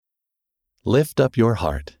Lift up your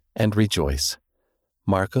heart and rejoice.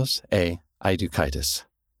 Marcos A. Idukaitis.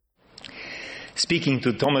 Speaking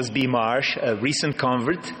to Thomas B. Marsh, a recent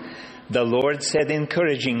convert, the Lord said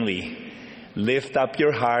encouragingly, "Lift up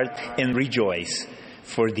your heart and rejoice,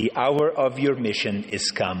 for the hour of your mission is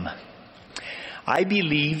come." I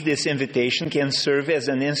believe this invitation can serve as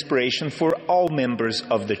an inspiration for all members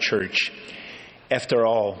of the church. After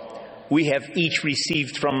all, we have each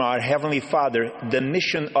received from our Heavenly Father the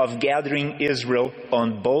mission of gathering Israel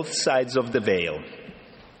on both sides of the veil.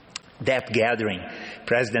 That gathering,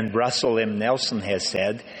 President Russell M. Nelson has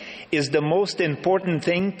said, is the most important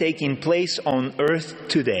thing taking place on earth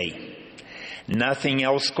today. Nothing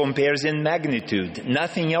else compares in magnitude.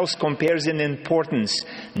 Nothing else compares in importance.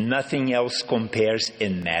 Nothing else compares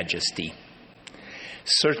in majesty.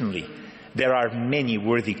 Certainly, there are many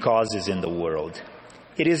worthy causes in the world.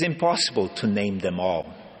 It is impossible to name them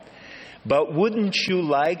all. But wouldn't you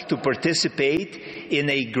like to participate in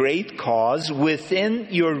a great cause within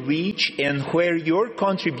your reach and where your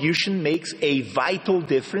contribution makes a vital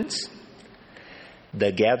difference?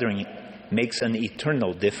 The gathering makes an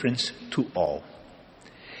eternal difference to all.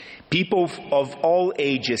 People of all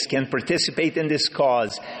ages can participate in this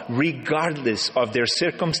cause regardless of their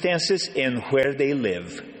circumstances and where they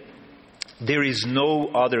live. There is no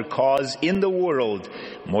other cause in the world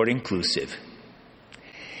more inclusive.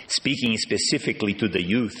 Speaking specifically to the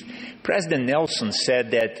youth, President Nelson said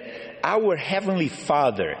that our Heavenly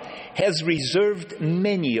Father has reserved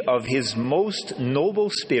many of His most noble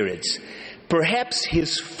spirits, perhaps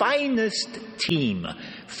His finest team,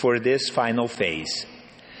 for this final phase.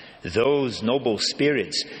 Those noble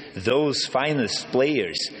spirits, those finest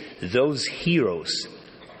players, those heroes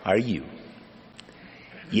are you.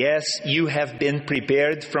 Yes, you have been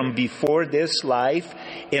prepared from before this life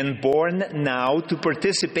and born now to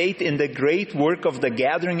participate in the great work of the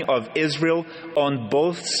gathering of Israel on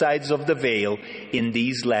both sides of the veil in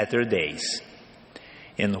these latter days.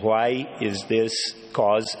 And why is this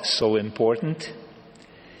cause so important?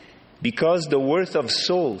 Because the worth of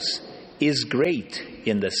souls is great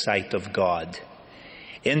in the sight of God.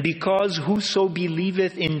 And because whoso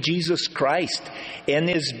believeth in Jesus Christ and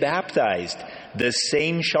is baptized, the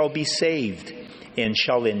same shall be saved and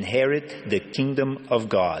shall inherit the kingdom of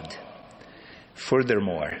God.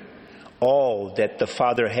 Furthermore, all that the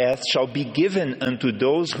Father hath shall be given unto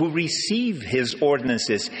those who receive His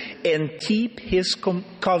ordinances and keep His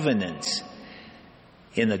covenants.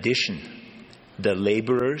 In addition, the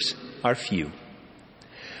laborers are few.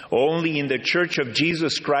 Only in the Church of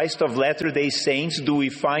Jesus Christ of Latter-day Saints do we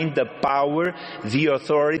find the power, the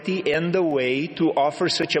authority, and the way to offer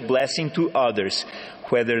such a blessing to others,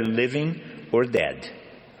 whether living or dead.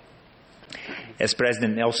 As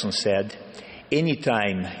President Nelson said,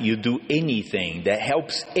 anytime you do anything that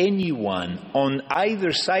helps anyone on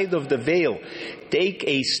either side of the veil take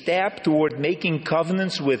a step toward making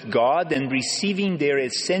covenants with God and receiving their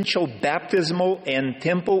essential baptismal and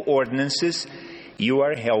temple ordinances, you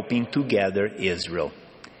are helping to gather Israel.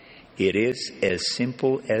 It is as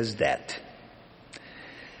simple as that.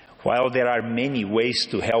 While there are many ways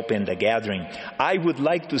to help in the gathering, I would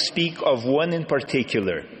like to speak of one in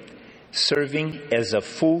particular: serving as a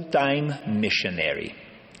full-time missionary.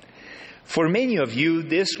 For many of you,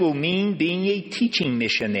 this will mean being a teaching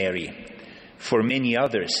missionary. For many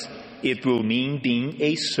others, it will mean being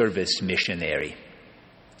a service missionary.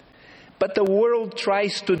 But the world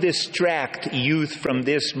tries to distract youth from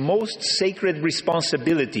this most sacred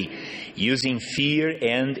responsibility using fear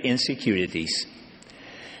and insecurities.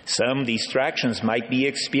 Some distractions might be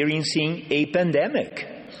experiencing a pandemic,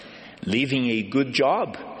 leaving a good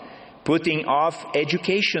job, putting off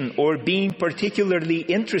education, or being particularly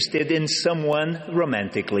interested in someone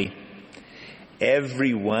romantically.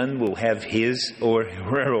 Everyone will have his or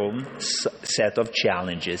her own set of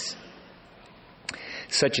challenges.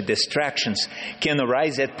 Such distractions can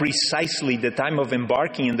arise at precisely the time of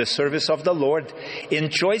embarking in the service of the Lord,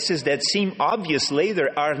 and choices that seem obvious later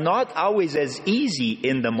are not always as easy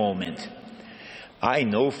in the moment. I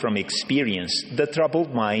know from experience the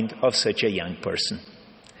troubled mind of such a young person.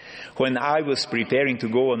 When I was preparing to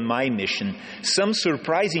go on my mission, some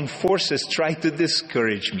surprising forces tried to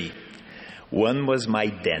discourage me. One was my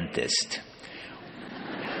dentist.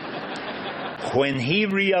 When he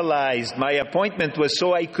realized my appointment was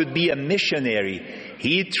so I could be a missionary,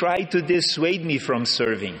 he tried to dissuade me from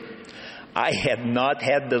serving. I had not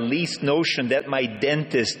had the least notion that my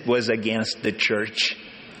dentist was against the church.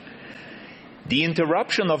 The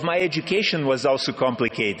interruption of my education was also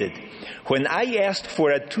complicated. When I asked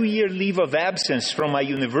for a 2-year leave of absence from my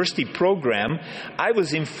university program, I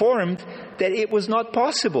was informed that it was not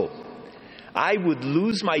possible. I would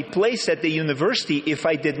lose my place at the university if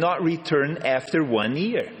I did not return after 1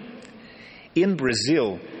 year. In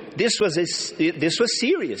Brazil, this was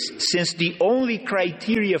serious, since the only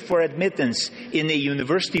criteria for admittance in a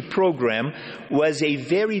university program was a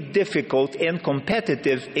very difficult and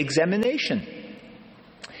competitive examination.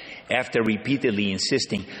 After repeatedly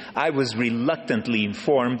insisting, I was reluctantly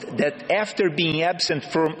informed that after being absent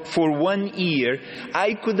for 1 year,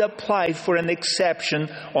 I could apply for an exception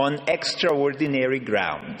on extraordinary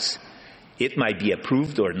grounds. It might be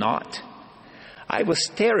approved or not. I was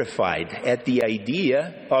terrified at the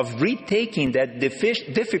idea of retaking that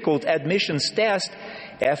difficult admissions test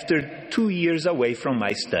after 2 years away from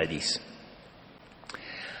my studies.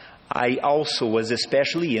 I also was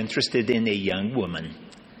especially interested in a young woman.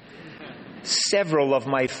 Several of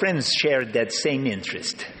my friends shared that same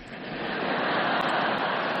interest.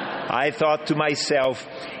 I thought to myself,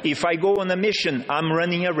 if I go on a mission, I'm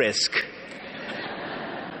running a risk.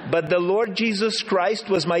 But the Lord Jesus Christ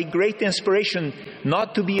was my great inspiration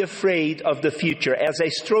not to be afraid of the future as I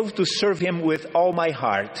strove to serve Him with all my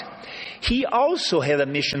heart. He also had a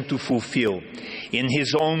mission to fulfill. In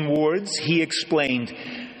His own words, He explained,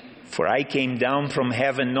 "For I came down from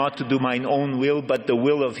heaven not to do mine own will, but the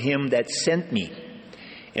will of Him that sent me."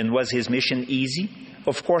 And was His mission easy?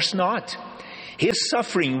 Of course not. His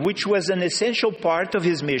suffering, which was an essential part of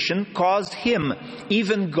His mission, caused Him,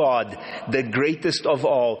 even God, the greatest of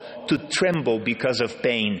all, to tremble because of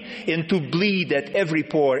pain, and to bleed at every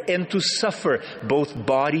pore, and to suffer both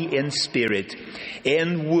body and spirit,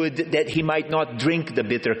 and would that He might not drink the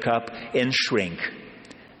bitter cup and shrink.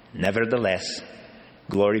 Nevertheless,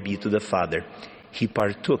 glory be to the Father, He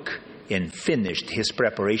partook and finished His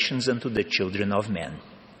preparations unto the children of men.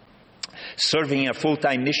 Serving a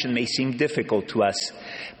full-time mission may seem difficult to us.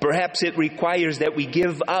 Perhaps it requires that we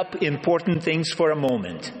give up important things for a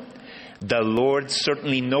moment. The Lord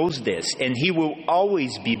certainly knows this, and He will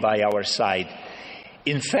always be by our side.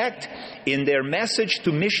 In fact, in their message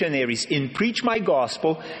to missionaries in Preach My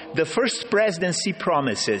Gospel, the First Presidency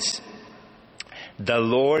promises, "The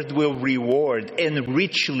Lord will reward and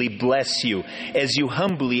richly bless you as you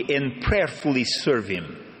humbly and prayerfully serve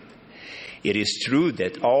Him." It is true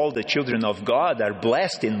that all the children of God are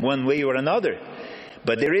blessed in one way or another.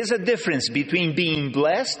 But there is a difference between being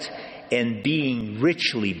blessed and being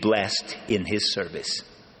richly blessed in His service.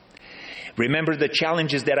 Remember the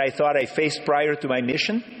challenges that I thought I faced prior to my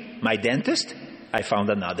mission? My dentist? I found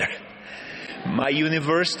another. My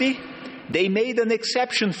university? They made an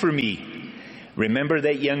exception for me. Remember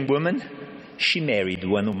that young woman? She married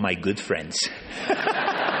one of my good friends.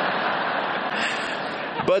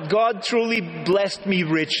 But God truly blessed me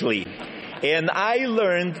richly. And I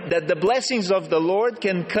learned that the blessings of the Lord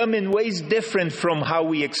can come in ways different from how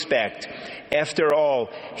we expect. After all,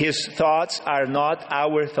 His thoughts are not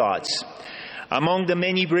our thoughts. Among the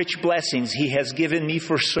many rich blessings He has given me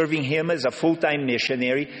for serving Him as a full-time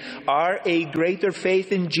missionary are a greater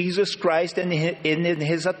faith in Jesus Christ and in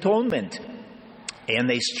His atonement, and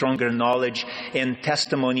a stronger knowledge and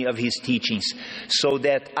testimony of His teachings, so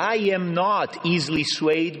that I am not easily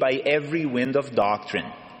swayed by every wind of doctrine.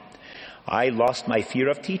 I lost my fear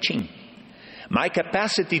of teaching. My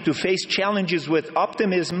capacity to face challenges with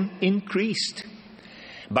optimism increased.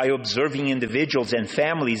 By observing individuals and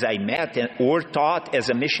families I met or taught as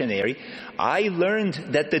a missionary, I learned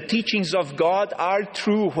that the teachings of God are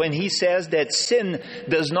true when He says that sin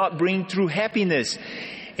does not bring true happiness,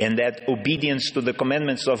 and that obedience to the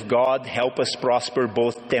commandments of God help us prosper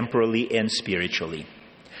both temporally and spiritually.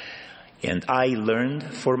 And I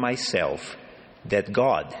learned for myself that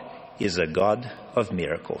God is a God of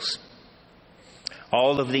miracles.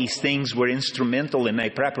 All of these things were instrumental in my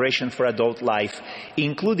preparation for adult life,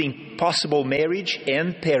 including possible marriage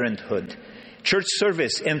and parenthood, church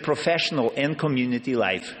service and professional and community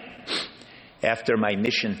life. After my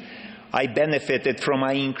mission, I benefited from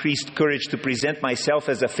my increased courage to present myself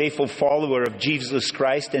as a faithful follower of Jesus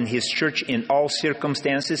Christ and His church in all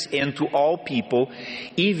circumstances and to all people,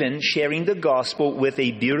 even sharing the gospel with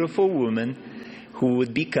a beautiful woman who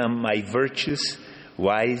would become my virtuous,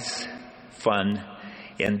 wise, fun,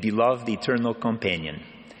 and beloved eternal companion,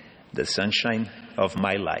 the sunshine of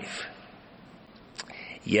my life.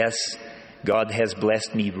 Yes, God has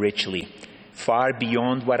blessed me richly, far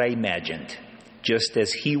beyond what I imagined, just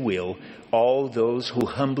as He will all those who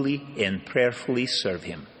humbly and prayerfully serve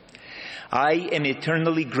Him. I am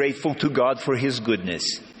eternally grateful to God for His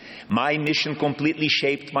goodness. My mission completely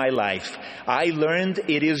shaped my life. I learned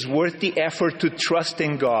it is worth the effort to trust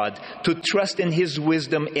in God, to trust in His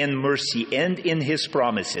wisdom and mercy, and in His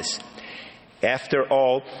promises. After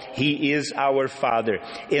all, He is our Father,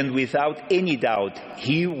 and without any doubt,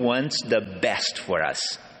 He wants the best for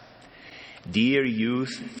us. Dear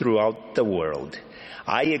youth throughout the world,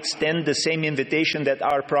 I extend the same invitation that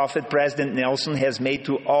our prophet, President Nelson, has made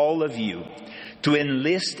to all of you, to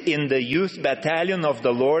enlist in the Youth Battalion of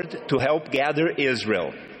the Lord to help gather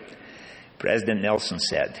Israel. President Nelson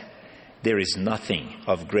said, "There is nothing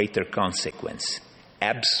of greater consequence,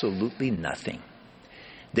 absolutely nothing.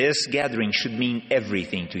 This gathering should mean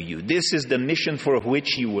everything to you. This is the mission for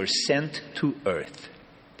which you were sent to earth."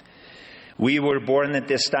 We were born at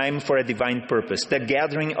this time for a divine purpose, the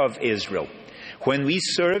gathering of Israel. When we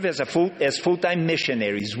serve as full-time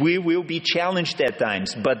missionaries, we will be challenged at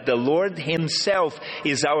times, but the Lord Himself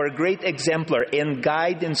is our great exemplar and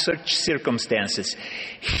guide in such circumstances.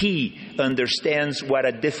 He understands what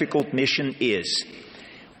a difficult mission is.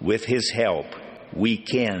 With His help, we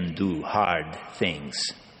can do hard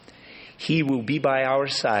things. He will be by our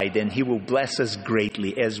side, and He will bless us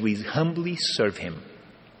greatly as we humbly serve Him.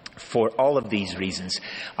 For all of these reasons,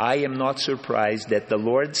 I am not surprised that the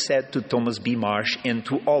Lord said to Thomas B. Marsh and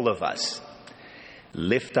to all of us,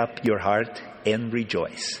 "Lift up your heart and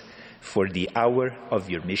rejoice, for the hour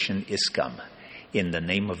of your mission is come." In the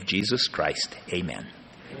name of Jesus Christ, amen.